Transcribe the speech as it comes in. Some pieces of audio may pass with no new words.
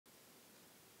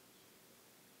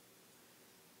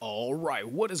Alright,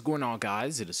 what is going on,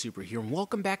 guys? It is Super here, and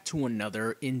welcome back to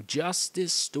another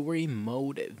Injustice Story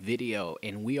Mode video.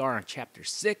 And we are on Chapter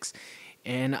 6,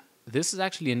 and this is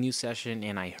actually a new session,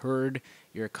 and I heard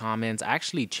your comments. I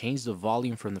actually changed the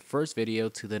volume from the first video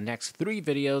to the next 3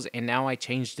 videos, and now I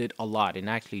changed it a lot, and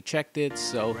I actually checked it,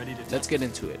 so let's get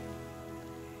into it.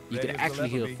 You can actually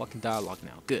hear the fucking dialogue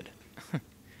now. Good.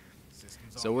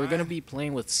 So we're gonna be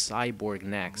playing with Cyborg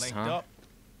next, huh?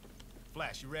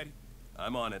 Flash, you ready?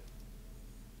 I'm on it.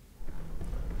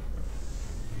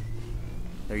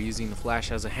 They're using the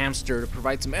Flash as a hamster to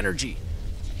provide some energy.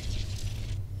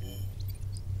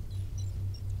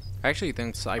 I actually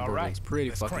think Cyborg looks pretty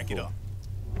fucking cool.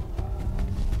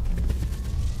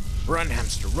 Run,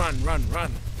 hamster, run, run,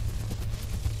 run.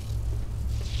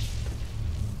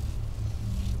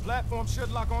 The platform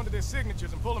should lock onto their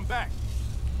signatures and pull them back.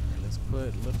 Right, let's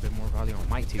put a little bit more volume on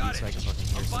my TV so I can fucking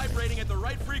hear I'm vibrating at the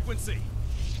right frequency.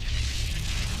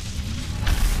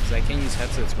 I can't use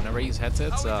headsets. Whenever I use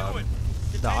headsets, the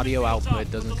audio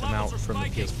output doesn't come out from the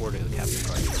PS4 to the capture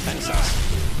card. It's kind of sucks.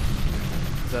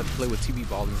 So I have to play with TV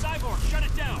volume. Cyborg, shut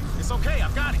it down. It's okay,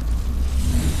 I've got it.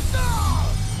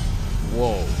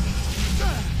 Whoa.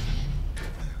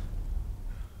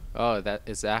 Oh,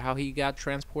 is that how he got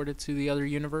transported to the other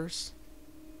universe?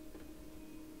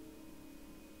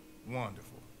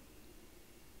 Wonderful.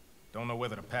 Don't know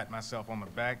whether to pat myself on the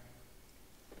back,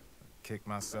 or kick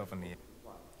myself in the...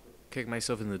 Kick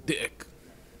myself in the dick.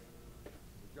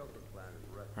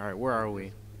 Alright, where are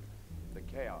we? The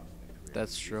chaos.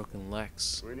 That's Stroke and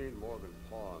Lex. We need more than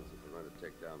pawns if we're going to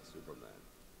take down Superman.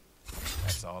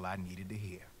 That's all I needed to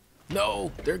hear.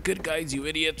 No, they're good guys, you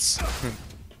idiots.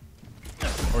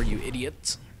 Or you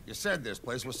idiots. You said this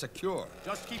place was secure.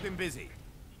 Just keep him busy.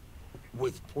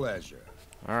 With pleasure.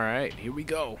 Alright, here we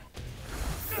go.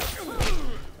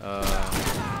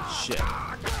 Shit.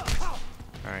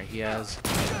 Alright, he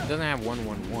doesn't have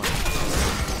 111.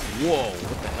 Whoa,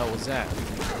 what the hell was that?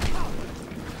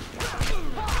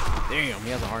 Damn,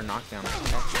 he has a hard knockdown.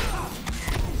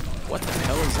 What the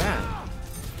hell is that?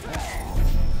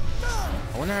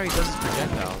 I wonder how he does his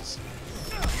projectiles.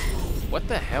 What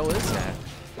the hell is that?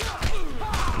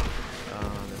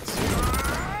 Let's see.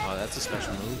 Oh, that's a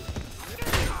special move.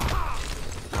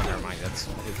 Oh, never mind, that's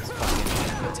his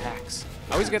fucking attacks.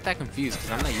 I always get that confused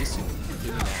because I'm not used to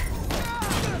doing that.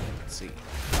 Let's see.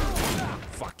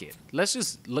 Fuck it. Let's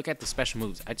just look at the special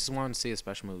moves. I just want to see the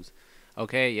special moves.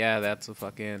 Okay, yeah, that's a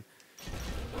fucking...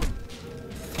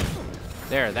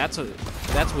 There, that's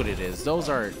what it is. Those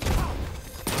are...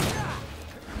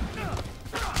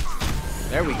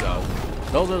 There we go.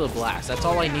 Those are the blasts. That's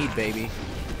all I need, baby.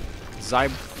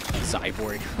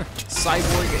 Cyborg.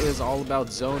 Cyborg is all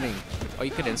about zoning. Oh,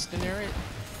 you could instant air it?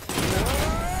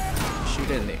 Shoot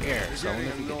it in the air, so I wonder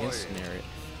if you can instant air it.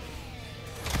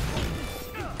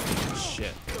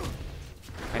 Shit.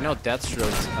 I know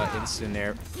Deathstroke's instant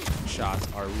air shots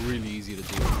are really easy to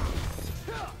do.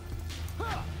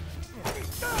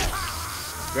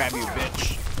 Grab you,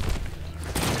 bitch.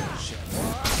 Shit.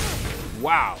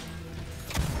 Wow.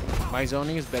 My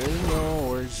zoning is better than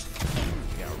yours.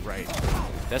 Yeah, right.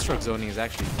 Deathstroke zoning is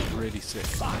actually really sick.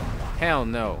 Hell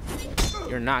no.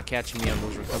 You're not catching me on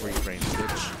those recovery frames,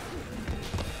 bitch.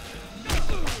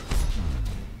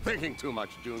 Thinking too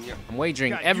much, Junior. I'm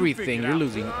wagering everything. You're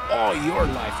losing all your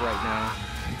life right now.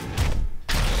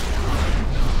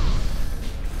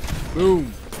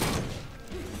 Boom.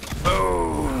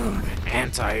 Boom.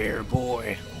 Anti-air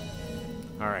boy.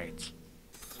 Alright.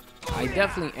 I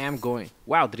definitely am going...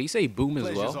 Wow, did he say boom as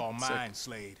well? All mine,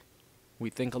 Slade. We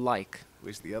think alike.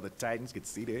 Wish the other Titans could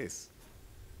see this.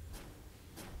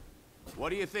 What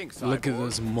do you think, Cyborg? Look at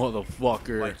this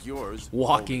motherfucker like yours,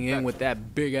 walking in with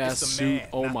that big ass suit.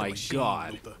 Oh my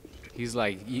god. Luther. He's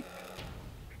like, you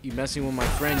messing with my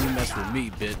friend, you mess with me,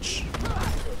 bitch.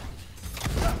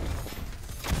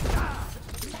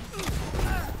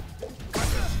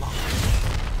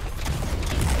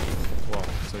 Whoa,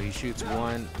 so he shoots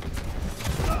one.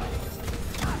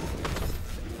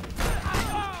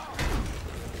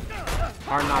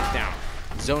 Hard knockdown.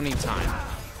 Zoning time.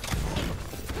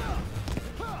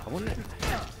 I wonder...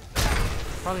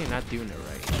 Probably not doing it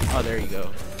right. Oh, there you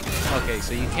go. Okay,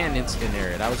 so you can't instant air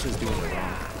it. I was just doing it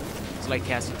wrong. It's like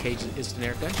Cassie Cage's instant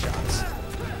air gunshots.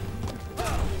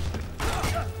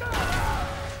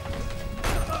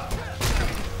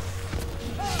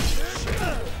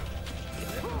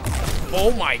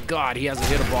 Oh my god, he has a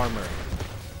hit of armor.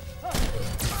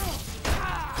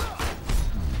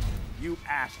 You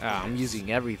ass. I'm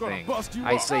using everything.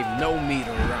 I save no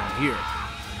meter around here.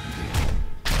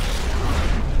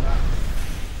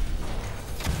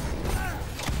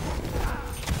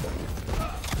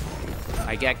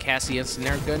 I got Cassie instant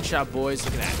air gunshot, boys.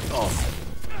 Look at that.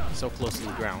 Oh, so close to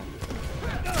the ground.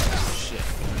 Shit.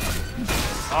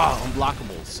 Oh,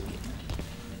 unblockables.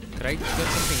 Could I get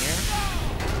something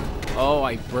here? Oh,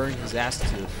 I burned his ass to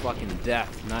fucking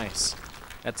death. Nice.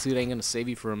 That suit ain't gonna save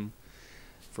you from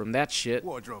that shit.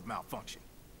 Wardrobe malfunction.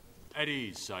 At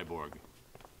ease, Cyborg.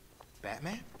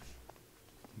 Batman?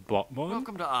 Batman?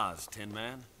 Welcome to Oz, Tin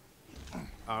Man.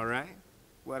 All right.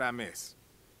 What'd I miss?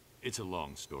 It's a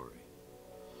long story.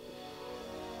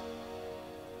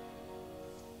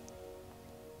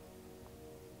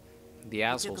 The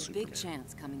asshole You took a Superman. big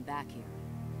chance coming back here.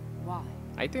 Why?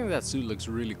 I think that suit looks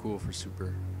really cool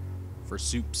for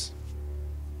soups.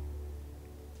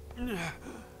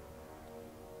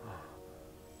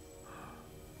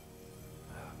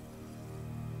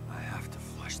 I have to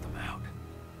flush them out.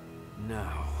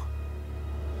 Now.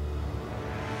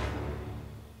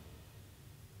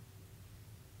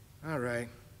 All right.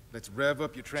 Let's rev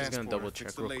up your Just transporter. gonna double Fix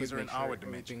check the real quick, laser make in sure our everything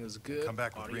dimension. is good. Come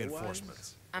back with audio-wise.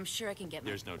 reinforcements. I'm sure I can get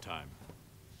There's no time.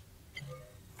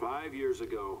 5 years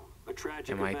ago, a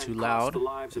tragic Am I event too cost loud? the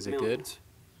lives Is of it good? millions.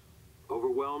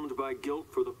 Overwhelmed by guilt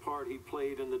for the part he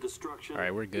played in the destruction. All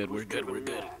right, we're good, he was we're good, we're driven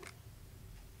good. mad.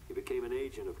 He became an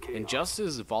agent of chaos.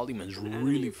 Injustice volume is An enemy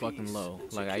really of fucking peace low.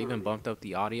 and Like I even security. bumped up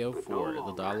the audio But no for the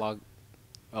longer. dialogue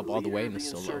up all the way, and Leader it's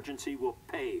of the still low. insurgency will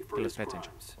pay for Okay, his let's pay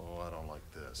attention. crimes. Oh, I don't like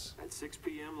this. At 6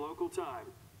 p.m. local time,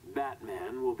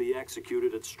 Batman will be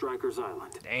executed at Stryker's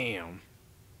Island. Damn.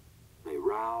 May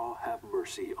Rao have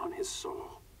mercy on his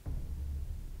soul.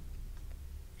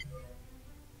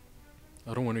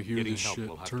 I don't want to hear Getting this help shit.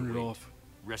 will have Turn to it wait. off.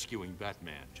 Rescuing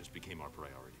Batman just became our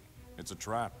priority. It's a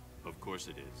trap. Of course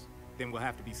it is. Then we'll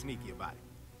have to be sneaky about it.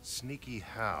 Sneaky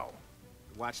how?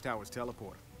 The Watchtower's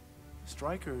teleporter.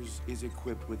 Strikers is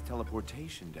equipped with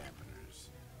teleportation dampeners.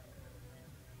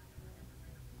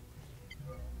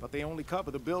 But they only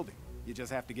cover the building. You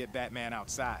just have to get Batman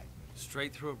outside.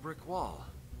 Straight through a brick wall.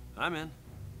 I'm in.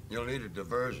 You'll need a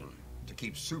diversion to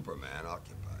keep Superman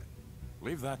occupied.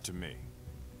 Leave that to me.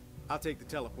 I'll take the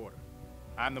teleporter.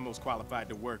 I'm the most qualified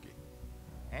to work it.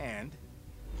 And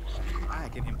I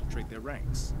can infiltrate their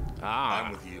ranks. Ah,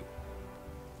 I'm with you.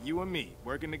 You and me,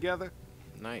 working together?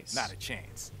 nice. Not a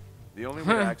chance. The only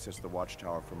way to access the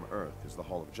Watchtower from Earth is the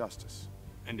Hall of Justice.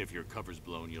 And if your cover's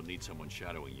blown, you'll need someone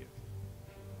shadowing you.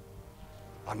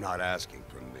 I'm not asking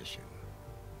permission.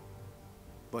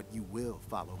 But you will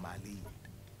follow my lead.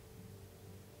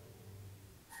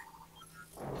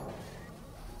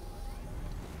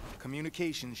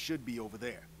 Communication should be over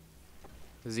there.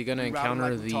 Is he gonna You route 'em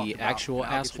encounter like we talked the about, actual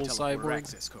and I'll get the asshole teleporter cyborg?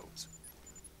 access codes.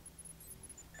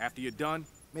 After you're done,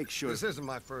 make sure This isn't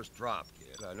my first drop,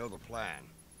 kid. I know the plan.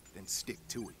 then stick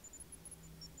to it.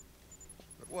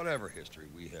 But whatever history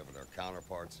we have with our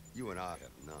counterparts, you and I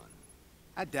have none.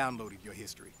 I downloaded your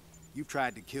history. You've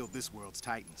tried to kill this world's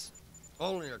titans.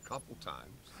 Only a couple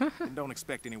times. And don't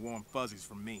expect any warm fuzzies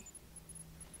from me.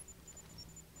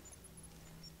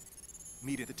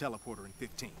 Meet at the teleporter in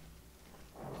 15.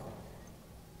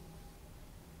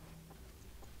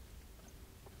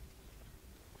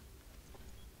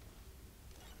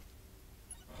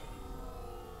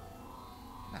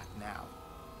 Not now.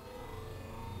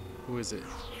 Who is it?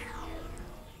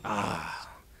 Ah,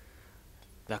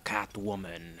 the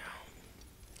Catwoman.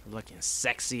 Looking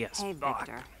sexy as Hey, fuck.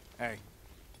 Victor. Hey,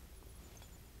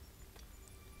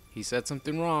 He said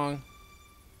something wrong.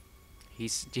 He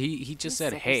just You said,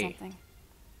 sick or "Hey." something?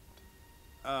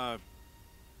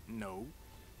 no.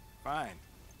 Fine.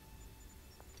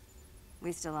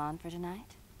 We still on for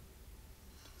tonight?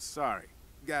 Sorry.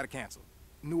 Gotta cancel.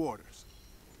 New orders.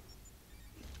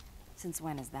 Since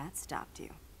when has that stopped you?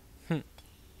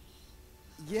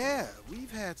 Yeah,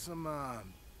 we've had some,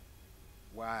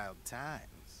 wild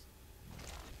times.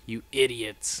 You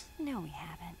idiots. No, we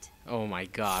haven't. Oh my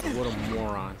god, what a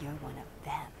moron. You're one of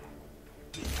them.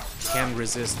 Can't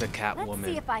resist the Let's see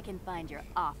Catwoman. if I can find your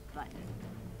off button.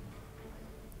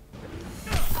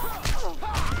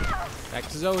 Back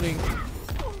to zoning.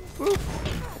 Woo.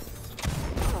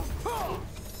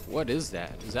 What is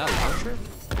that? Is that a launcher?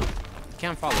 You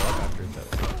can't follow up after it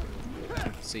though.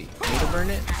 Let's see. Need to burn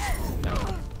it? No.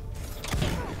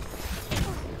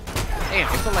 Damn,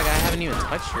 I feel like I haven't even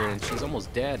touched her and she's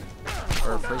almost dead.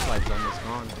 Or her first life's almost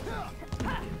gone.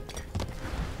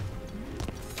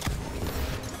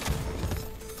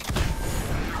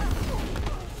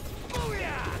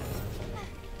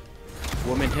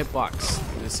 Woman hitbox.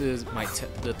 This is my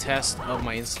the test of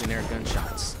my instant air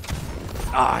gunshots.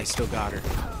 Ah, I still got her.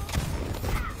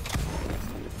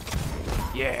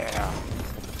 Yeah.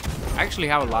 I actually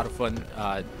have a lot of fun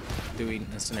doing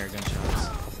instant air gunshots.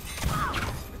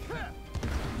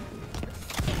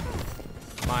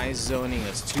 My zoning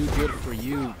is too good for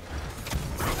you.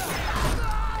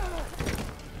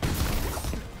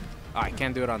 Oh, I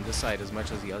can't do it on this side as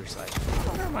much as the other side.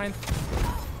 Oh, never mind.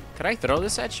 Could I throw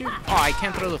this at you? Oh, I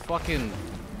can't throw the fucking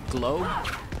globe?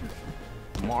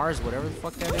 Mars, whatever the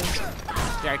fuck that is.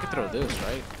 Yeah, I could throw this,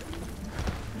 right?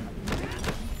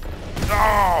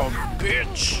 Oh,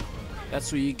 bitch!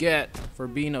 That's what you get for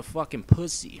being a fucking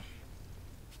pussy.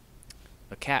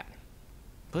 A cat.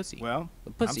 Pussy. Well, a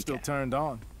pussy I'm still cat. turned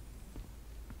on.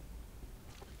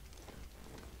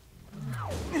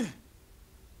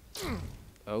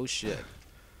 Oh shit.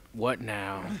 What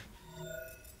now?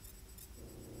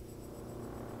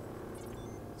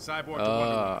 Cyborg to Wonder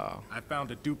Woman. I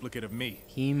found a duplicate of me.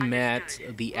 He met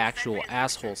the actual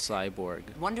asshole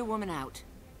Cyborg. Wonder Woman out.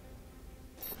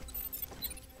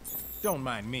 Don't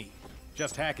mind me.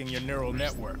 Just hacking your neural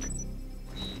network.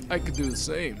 I could do the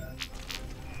same.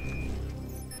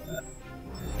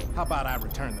 How about I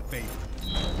return the favor?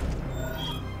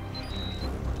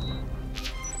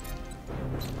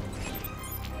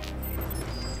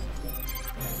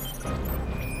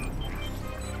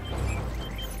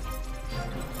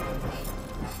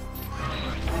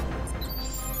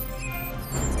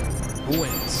 Who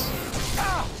wins?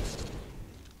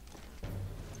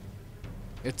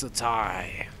 It's a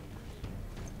tie.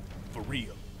 For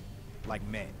real. Like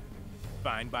men.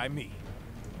 Fine by me.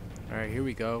 Alright, here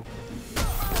we go.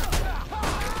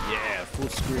 Yeah, full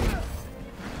screen.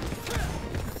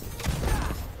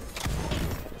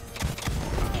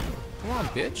 Come on,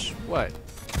 bitch. What?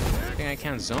 Think I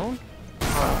can't zone?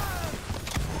 Oh.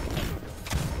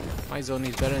 My zone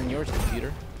is better than yours,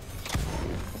 computer.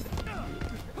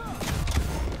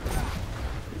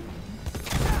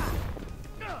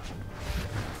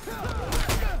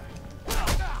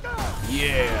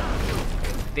 Yeah.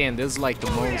 Damn, this is like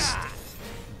the most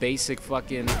basic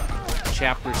fucking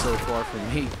chapter so far for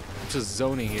me. Just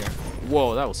zoning here.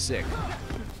 Whoa, that was sick.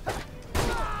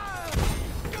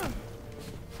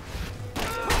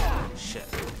 Shit.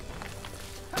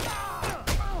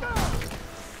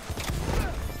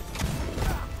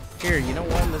 Here, you know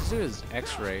what? Let's do his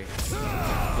X-ray.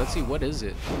 Let's see, what is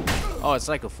it? Oh, it's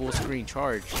like a full screen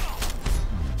charge.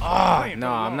 Ah,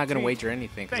 no, I'm not gonna wager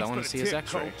anything because I want to see his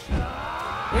X-ray.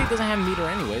 Wait, he doesn't have meter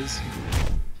anyways.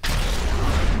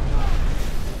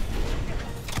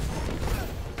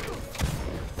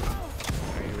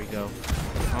 Alright, here we go.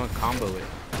 I'm gonna combo it.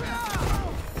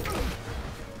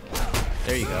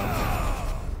 There you go.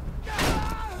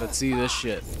 Let's see this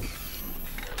shit.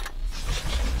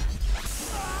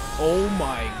 Oh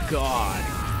my god.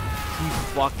 He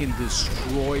fucking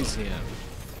destroys him.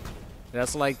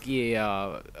 That's like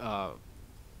a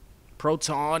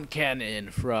proton cannon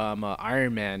from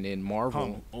Iron Man in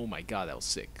Marvel. Oh my god, that was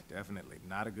sick. Definitely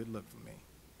not a good look for me.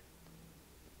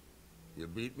 You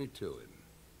beat me to it.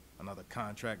 Another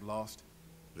contract lost.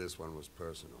 This one was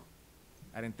personal.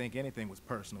 I didn't think anything was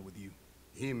personal with you.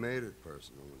 He made it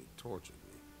personal when he tortured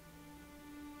me.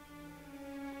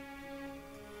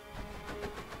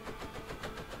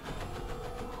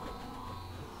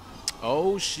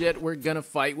 Oh shit, we're gonna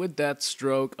fight with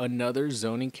Deathstroke, another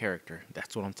zoning character.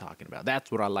 That's what I'm talking about. That's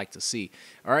what I like to see.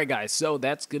 All right, guys, so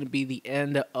that's gonna be the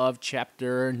end of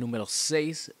chapter numero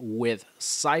 6 with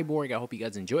Cyborg. I hope you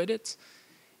guys enjoyed it,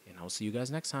 and I'll see you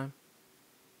guys next time.